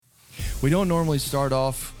We don't normally start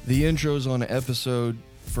off the intros on an episode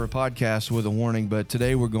for a podcast with a warning, but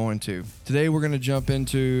today we're going to. Today we're going to jump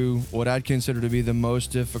into what I'd consider to be the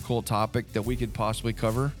most difficult topic that we could possibly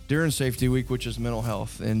cover during Safety Week, which is mental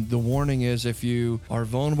health. And the warning is, if you are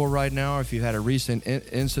vulnerable right now, if you had a recent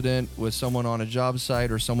incident with someone on a job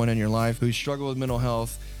site or someone in your life who struggled with mental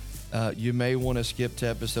health, you may want to skip to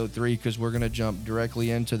episode 3 because we're going to jump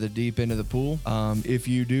directly into the deep end of the pool. If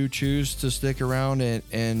you do choose to stick around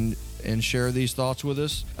and share these thoughts with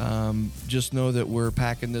us, just know that we're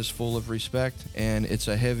packing this full of respect, and it's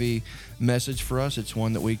a heavy message for us. It's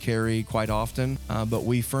one that we carry quite often, but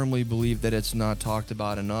we firmly believe that it's not talked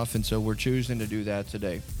about enough, and so we're choosing to do that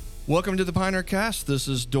today. Welcome to the Pioneer Cast. This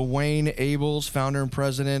is Dwayne Abels, founder and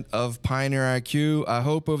president of Pioneer IQ. I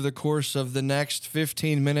hope over the course of the next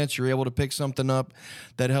 15 minutes, you're able to pick something up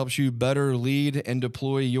that helps you better lead and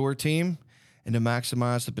deploy your team and to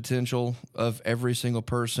maximize the potential of every single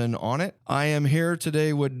person on it. I am here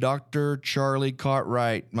today with Dr. Charlie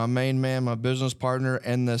Cartwright, my main man, my business partner,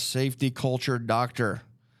 and the safety culture doctor.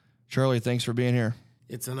 Charlie, thanks for being here.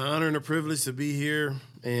 It's an honor and a privilege to be here,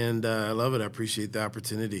 and I love it. I appreciate the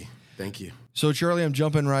opportunity. Thank you. So, Charlie, I'm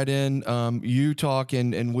jumping right in. You talk,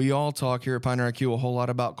 and we all talk here at Pioneer IQ a whole lot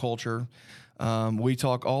about culture. We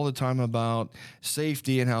talk all the time about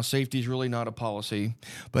safety and how safety is really not a policy.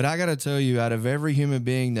 But I got to tell you, out of every human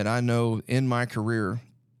being that I know in my career,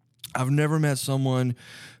 I've never met someone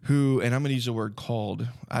who, and I'm going to use the word called,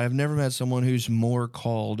 I've never met someone who's more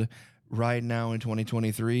called right now in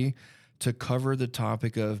 2023 to cover the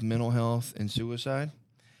topic of mental health and suicide.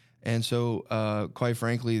 And so, quite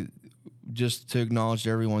frankly, just to acknowledge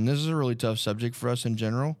to everyone, this is a really tough subject for us in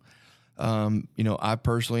general. I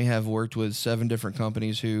personally have worked with 7 different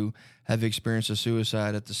companies who have experienced a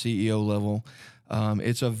suicide at the CEO level.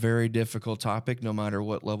 It's a very difficult topic, no matter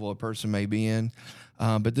what level a person may be in.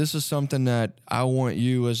 But this is something that I want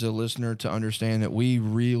you as a listener to understand that we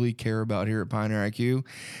really care about here at Pioneer IQ.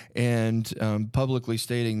 And publicly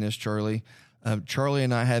stating this, Charlie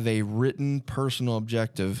and I have a written personal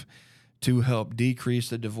objective to help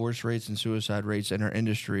decrease the divorce rates and suicide rates in our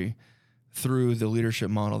industry through the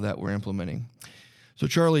leadership model that we're implementing. So,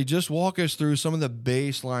 Charlie, just walk us through some of the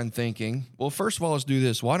baseline thinking. Well, first of all, let's do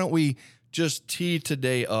this. Why don't we just tee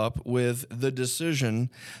today up with the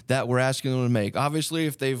decision that we're asking them to make? Obviously,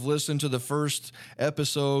 if they've listened to the first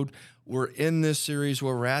episode, we're in this series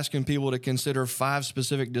where we're asking people to consider 5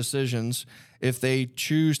 specific decisions if they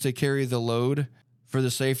choose to carry the load for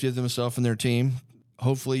the safety of themselves and their team.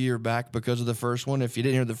 Hopefully you're back because of the first one. If you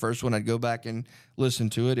didn't hear the first one, I'd go back and listen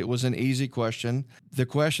to it. It was an easy question. The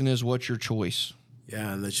question is, what's your choice?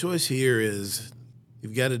 Yeah, and the choice here is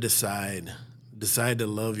you've got to decide to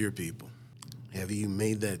love your people. Have you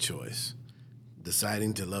made that choice?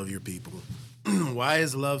 Deciding to love your people. Why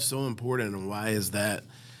is love so important, and why is that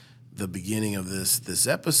the beginning of this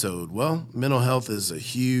episode? Well, mental health is a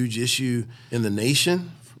huge issue in the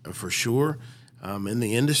nation, for sure. In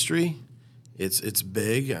the industry, it's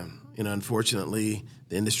big. Unfortunately,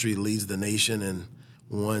 the industry leads the nation in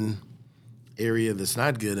one area that's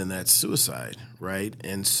not good, and that's suicide, right?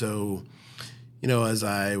 And so, as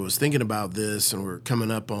I was thinking about this, and we're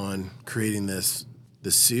coming up on creating this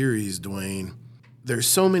series, Dwayne, there's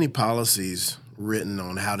so many policies written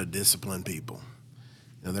on how to discipline people.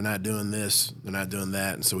 They're not doing this, they're not doing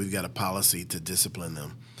that, and so we've got a policy to discipline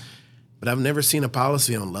them. But I've never seen a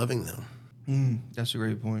policy on loving them. That's a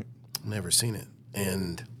great point. Never seen it.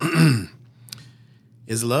 And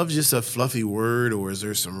is love just a fluffy word, or is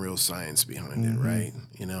there some real science behind it, right?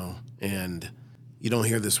 And you don't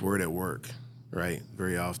hear this word at work, right,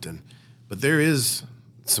 very often. But there is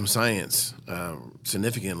some science,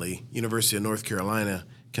 significantly. University of North Carolina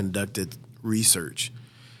conducted research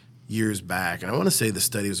years back. And I want to say the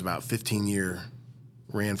study was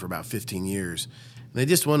ran for about 15 years. And they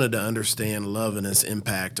just wanted to understand love and its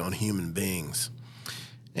impact on human beings.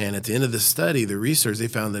 And at the end of the study, the research, they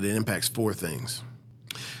found that it impacts 4 things.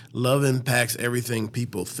 Love impacts everything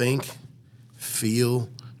people think, feel,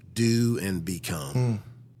 do, and become.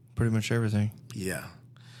 Pretty much everything. Yeah.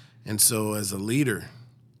 And so as a leader,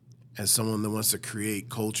 as someone that wants to create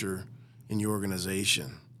culture in your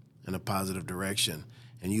organization in a positive direction,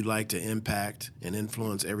 and you'd like to impact and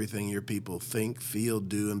influence everything your people think, feel,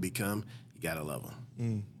 do, and become, you got to love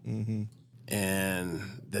them. Mm-hmm. And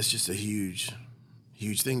that's just a huge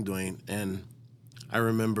thing, Dwayne. And I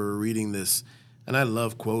remember reading this, and I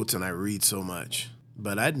love quotes, and I read so much.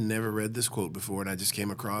 But I'd never read this quote before, and I just came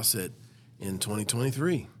across it in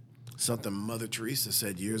 2023. Something Mother Teresa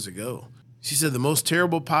said years ago. She said, the most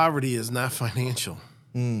terrible poverty is not financial.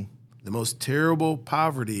 The most terrible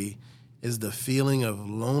poverty is the feeling of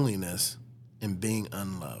loneliness and being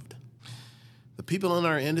unloved. The people in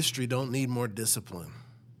our industry don't need more discipline.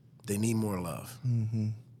 They need more love. Mm-hmm.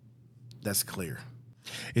 That's clear.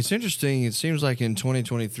 It's interesting. It seems like in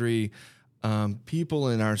 2023, people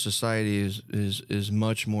in our society is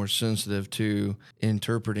much more sensitive to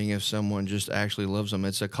interpreting if someone just actually loves them.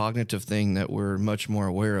 It's a cognitive thing that we're much more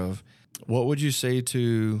aware of. What would you say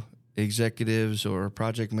to executives or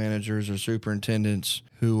project managers or superintendents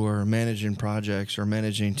who are managing projects or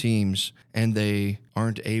managing teams and they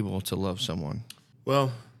aren't able to love someone?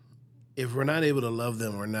 Well, if we're not able to love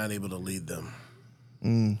them, we're not able to lead them,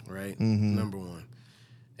 right? Mm-hmm. Number one.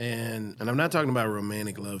 And I'm not talking about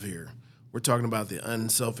romantic love here. We're talking about the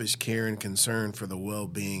unselfish care and concern for the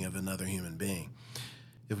well-being of another human being.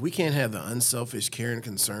 If we can't have the unselfish care and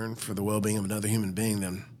concern for the well-being of another human being,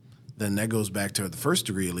 then that goes back to the first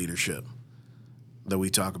degree of leadership that we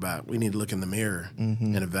talk about. We need to look in the mirror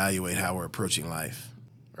and evaluate how we're approaching life,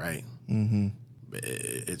 right? Mm-hmm.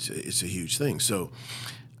 It's a huge thing. So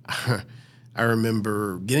I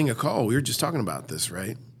remember getting a call. We were just talking about this,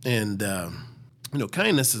 right? And,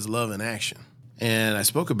 kindness is love in action. And I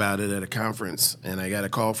spoke about it at a conference, and I got a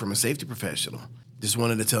call from a safety professional. Just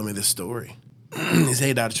wanted to tell me this story. He said,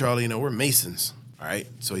 "Hey, Dr. Charlie, we're Masons." All right.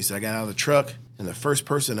 So he said, "I got out of the truck, and the first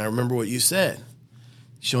person, I remember what you said,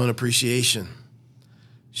 showing appreciation,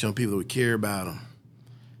 showing people that we care about them."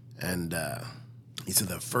 And he said,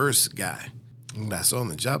 the first guy that I saw on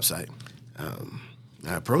the job site,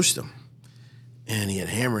 I approached him, and he had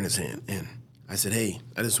a hammer in his hand. And I said, "Hey,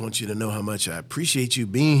 I just want you to know how much I appreciate you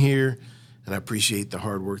being here, and I appreciate the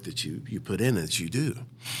hard work that you put in and that you do."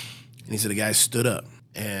 And he said the guy stood up,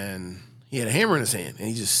 and he had a hammer in his hand, and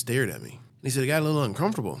he just stared at me. And he said, "I got a little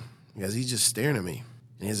uncomfortable because he's just staring at me,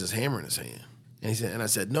 and he has his hammer in his hand." And he said, and I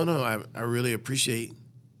said, No, I really appreciate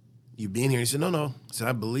you being here." He said, No. I said,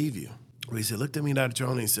 "I believe you." Well, he said, looked at me, Dr.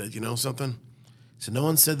 Charlie, and he said, "You know something?" He said, "No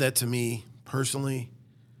one said that to me personally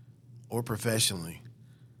or professionally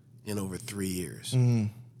in over 3 years. Mm-hmm.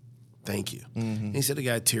 Thank you." Mm-hmm. And he said the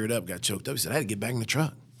guy teared up, got choked up. He said, "I had to get back in the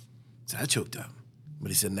truck." He said, "I choked up." But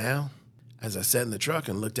he said, "Now, as I sat in the truck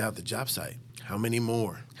and looked out the job site, how many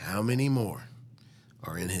more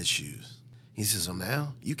are in his shoes?" He says, "So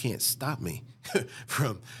now you can't stop me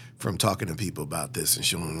from talking to people about this and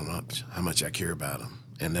showing them how much I care about them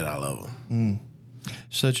and that I love them."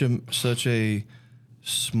 Such a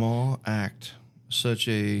small act, such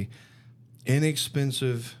a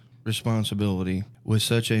inexpensive responsibility with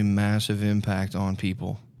such a massive impact on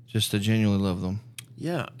people, just to genuinely love them.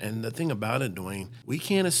 Yeah, and the thing about it, Dwayne, we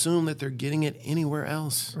can't assume that they're getting it anywhere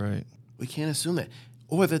else. Right. We can't assume that.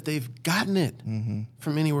 Or that they've gotten it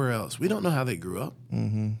from anywhere else. We don't know how they grew up.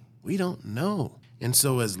 Mm-hmm. We don't know. And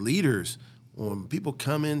so as leaders, when people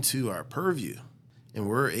come into our purview and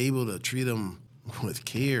we're able to treat them with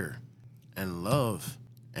care and love,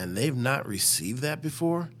 and they've not received that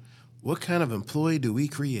before, what kind of employee do we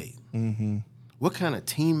create? Mm-hmm. What kind of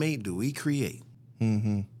teammate do we create?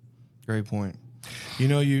 Mm-hmm. Great point.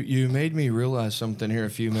 You made me realize something here a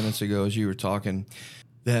few minutes ago as you were talking,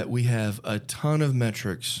 that we have a ton of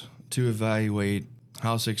metrics to evaluate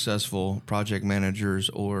how successful project managers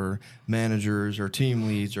or team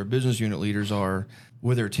leads or business unit leaders are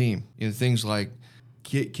with their team. Things like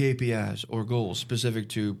KPIs or goals specific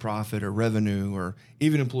to profit or revenue or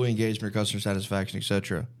even employee engagement, customer satisfaction,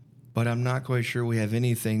 etc. But I'm not quite sure we have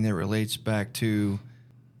anything that relates back to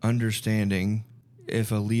understanding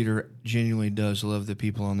if a leader genuinely does love the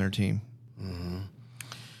people on their team. Mm-hmm.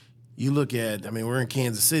 You look at, we're in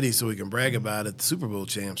Kansas City, so we can brag about it, the Super Bowl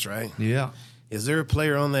champs, right? Yeah. Is there a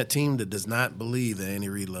player on that team that does not believe that Andy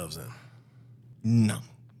Reid loves them? No.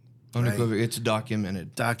 Unequivocally, right? It's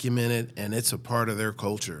documented. And it's a part of their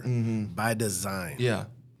culture by design. Yeah.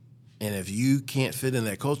 And if you can't fit in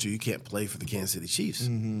that culture, you can't play for the Kansas City Chiefs.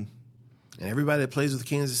 Mm-hmm. And everybody that plays with the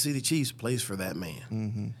Kansas City Chiefs plays for that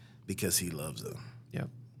man because he loves them. Yep.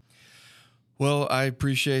 Well, I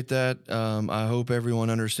appreciate that. I hope everyone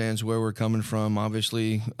understands where we're coming from.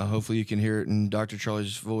 Obviously, hopefully you can hear it in Dr.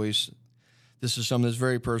 Charlie's voice. This is something that's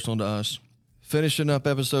very personal to us. Finishing up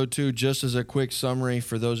episode 2, just as a quick summary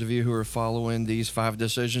for those of you who are following these 5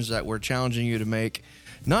 decisions that we're challenging you to make.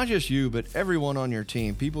 Not just you, but everyone on your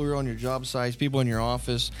team, people who are on your job sites, people in your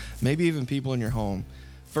office, maybe even people in your home.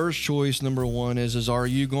 First choice, number 1, is are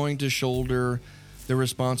you going to shoulder the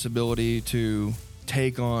responsibility to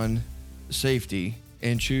take on safety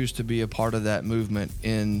and choose to be a part of that movement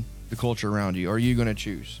in the culture around you? Are you going to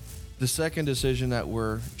choose? The second decision that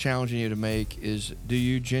we're challenging you to make is, do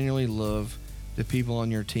you genuinely love the people on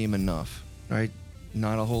your team enough, right?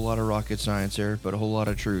 Not a whole lot of rocket science there, but a whole lot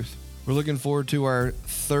of truth. We're looking forward to our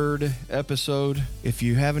 3rd episode. If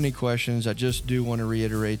you have any questions, I just do want to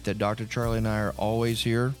reiterate that Dr. Charlie and I are always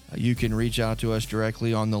here. You can reach out to us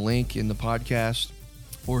directly on the link in the podcast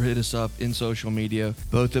or hit us up in social media.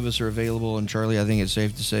 Both of us are available, and Charlie, I think it's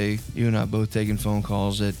safe to say you and I both taking phone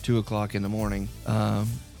calls at 2 o'clock in the morning.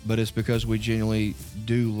 But it's because we genuinely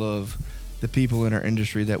do love the people in our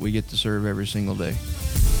industry that we get to serve every single day.